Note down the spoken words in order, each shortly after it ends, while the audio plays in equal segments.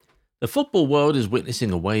The football world is witnessing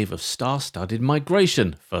a wave of star-studded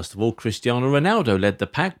migration. First of all, Cristiano Ronaldo led the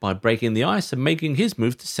pack by breaking the ice and making his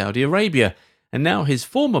move to Saudi Arabia. And now his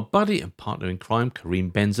former buddy and partner in crime,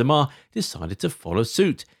 Karim Benzema, decided to follow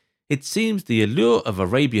suit. It seems the allure of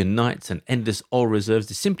Arabian Nights and endless oil reserves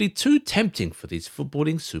is simply too tempting for these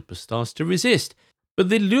footballing superstars to resist. But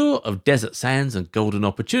the lure of desert sands and golden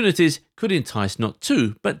opportunities could entice not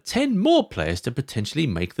 2, but 10 more players to potentially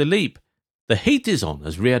make the leap. The heat is on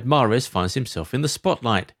as Riyad Mahrez finds himself in the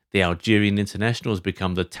spotlight. The Algerian international has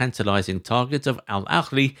become the tantalising target of Al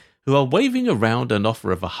Ahly, who are waving around an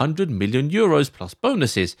offer of €100 million plus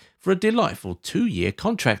bonuses for a delightful 2-year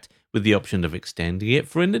contract, with the option of extending it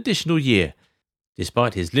for an additional year.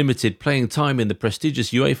 Despite his limited playing time in the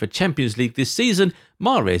prestigious UEFA Champions League this season,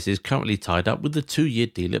 Mahrez is currently tied up with a 2-year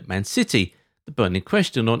deal at Man City. The burning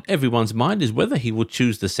question on everyone's mind is whether he will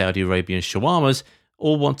choose the Saudi Arabian shawarmas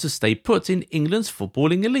or want to stay put in England's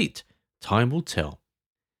footballing elite. Time will tell.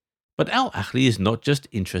 But Al Ahly is not just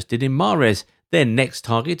interested in Mahrez. Their next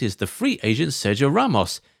target is the free agent Sergio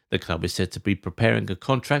Ramos. The club is said to be preparing a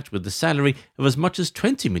contract with the salary of as much as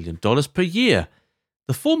 $20 million per year.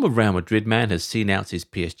 The former Real Madrid man has seen out his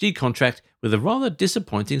PSG contract with a rather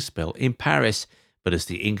disappointing spell in Paris. But as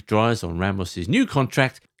the ink dries on Ramos' new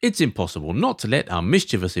contract, it's impossible not to let our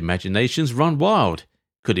mischievous imaginations run wild.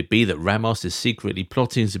 Could it be that Ramos is secretly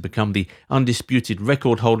plotting to become the undisputed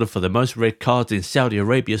record holder for the most red cards in Saudi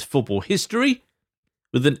Arabia's football history?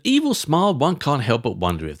 With an evil smile, one can't help but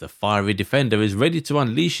wonder if the fiery defender is ready to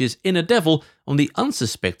unleash his inner devil on the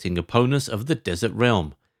unsuspecting opponents of the desert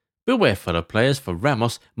realm. Beware, fellow players, for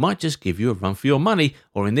Ramos might just give you a run for your money,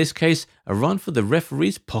 or in this case, a run for the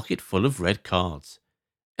referee's pocket full of red cards.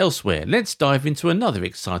 Elsewhere, let's dive into another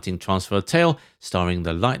exciting transfer tale starring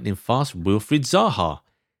the lightning-fast Wilfried Zaha.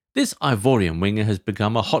 This Ivorian winger has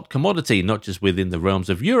become a hot commodity not just within the realms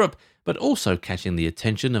of Europe, but also catching the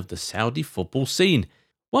attention of the Saudi football scene.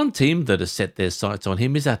 One team that has set their sights on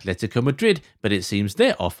him is Atletico Madrid, but it seems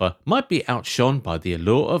their offer might be outshone by the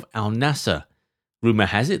allure of Al Nassr. Rumour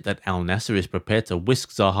has it that Al Nassr is prepared to whisk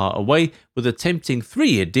Zaha away with a tempting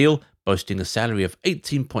 3-year deal boasting a salary of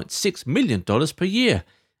 $18.6 million per year.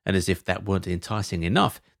 And as if that weren't enticing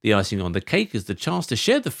enough, the icing on the cake is the chance to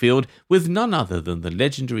share the field with none other than the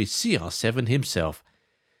legendary CR7 himself.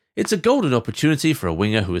 It's a golden opportunity for a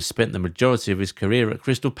winger who has spent the majority of his career at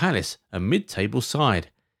Crystal Palace, a mid-table side.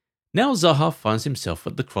 Now Zaha finds himself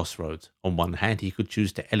at the crossroads. On one hand, he could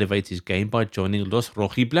choose to elevate his game by joining Los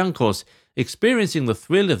Rojiblancos, experiencing the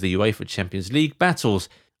thrill of the UEFA Champions League battles.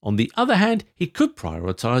 On the other hand, he could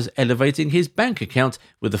prioritise elevating his bank account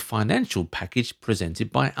with the financial package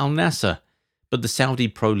presented by Al Nassr. But the Saudi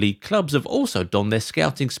Pro League clubs have also donned their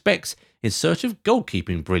scouting specs in search of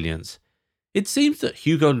goalkeeping brilliance. It seems that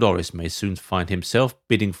Hugo Lloris may soon find himself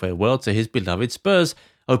bidding farewell to his beloved Spurs,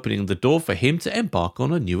 opening the door for him to embark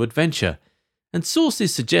on a new adventure. And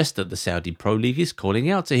sources suggest that the Saudi Pro League is calling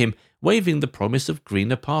out to him, waving the promise of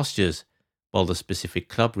greener pastures. While the specific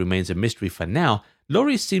club remains a mystery for now,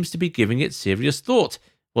 Lloris seems to be giving it serious thought.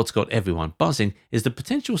 What's got everyone buzzing is the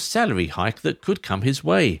potential salary hike that could come his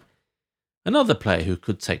way. Another player who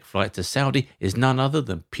could take flight to Saudi is none other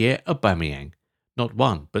than Pierre Aubameyang. Not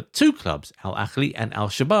one, but 2 clubs, Al Ahly and Al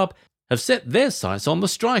Shabab, have set their sights on the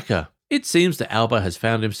striker. It seems that Alba has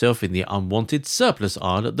found himself in the unwanted surplus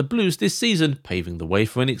aisle at the Blues this season, paving the way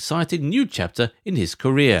for an exciting new chapter in his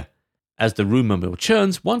career. As the rumour mill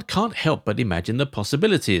churns, one can't help but imagine the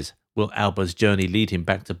possibilities. Will Alba's journey lead him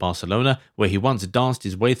back to Barcelona, where he once danced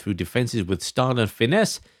his way through defences with style and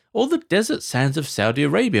finesse? Or the desert sands of Saudi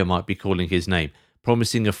Arabia might be calling his name,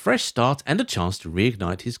 promising a fresh start and a chance to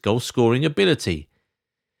reignite his goal-scoring ability.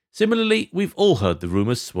 Similarly, we've all heard the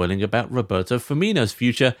rumours swirling about Roberto Firmino's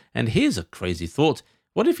future, and here's a crazy thought.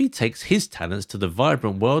 What if he takes his talents to the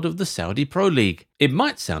vibrant world of the Saudi Pro League? It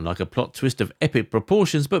might sound like a plot twist of epic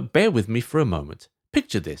proportions, but bear with me for a moment.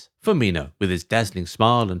 Picture this, Firmino, with his dazzling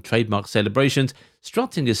smile and trademark celebrations,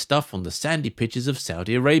 strutting his stuff on the sandy pitches of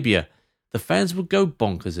Saudi Arabia. The fans would go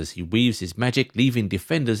bonkers as he weaves his magic, leaving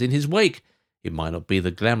defenders in his wake. It might not be the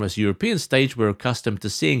glamorous European stage we're accustomed to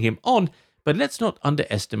seeing him on, but let's not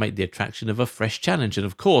underestimate the attraction of a fresh challenge and,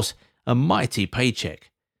 of course, a mighty paycheck.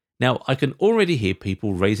 Now, I can already hear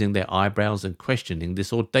people raising their eyebrows and questioning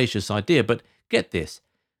this audacious idea, but get this.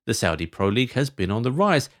 The Saudi Pro League has been on the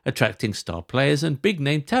rise, attracting star players and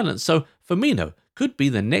big-name talent, so Firmino could be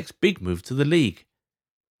the next big move to the league.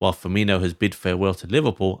 While Firmino has bid farewell to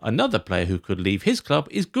Liverpool, another player who could leave his club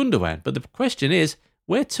is Gundogan, but the question is,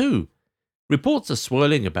 where to? Reports are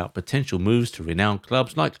swirling about potential moves to renowned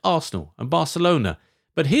clubs like Arsenal and Barcelona,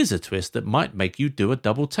 but here's a twist that might make you do a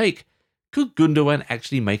double take. Could Gundogan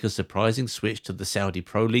actually make a surprising switch to the Saudi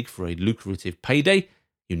Pro League for a lucrative payday?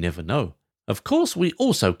 You never know. Of course, we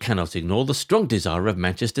also cannot ignore the strong desire of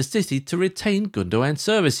Manchester City to retain Gundogan's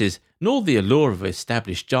services, nor the allure of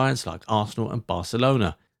established giants like Arsenal and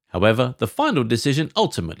Barcelona. However, the final decision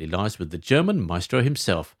ultimately lies with the German maestro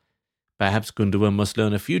himself. Perhaps Gundogan must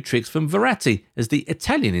learn a few tricks from Verratti, as the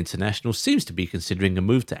Italian international seems to be considering a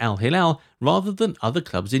move to Al Hilal rather than other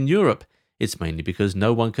clubs in Europe. It's mainly because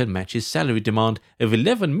no one can match his salary demand of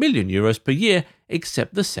 €11 million per year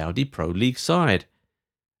except the Saudi Pro League side.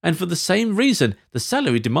 And for the same reason, the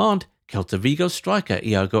salary demand, Celta Vigo striker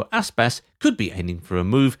Iago Aspas could be aiming for a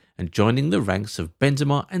move and joining the ranks of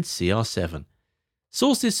Benzema and CR7.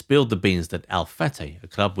 Sources spilled the beans that Al Fateh, a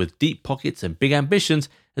club with deep pockets and big ambitions,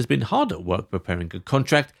 has been hard at work preparing a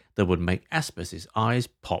contract that would make Aspas' eyes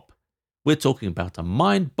pop. We're talking about a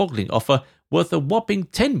mind-boggling offer worth a whopping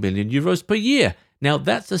 €10 million per year. Now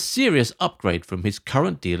that's a serious upgrade from his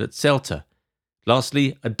current deal at Celta.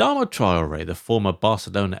 Lastly, Adama Traore, the former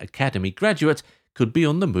Barcelona Academy graduate, could be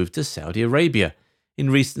on the move to Saudi Arabia. In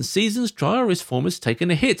recent seasons, Traore's form has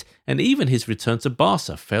taken a hit, and even his return to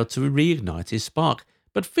Barca failed to reignite his spark.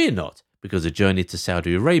 But fear not, because a journey to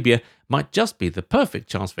Saudi Arabia might just be the perfect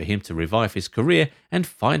chance for him to revive his career and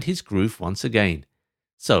find his groove once again.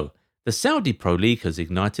 So, the Saudi Pro League has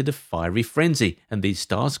ignited a fiery frenzy, and these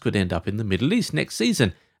stars could end up in the Middle East next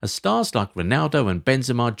season. As stars like Ronaldo and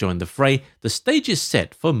Benzema join the fray, the stage is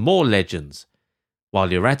set for more legends.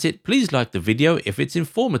 While you're at it, please like the video if it's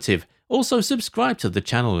informative. Also subscribe to the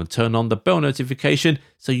channel and turn on the bell notification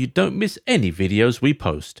so you don't miss any videos we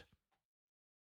post.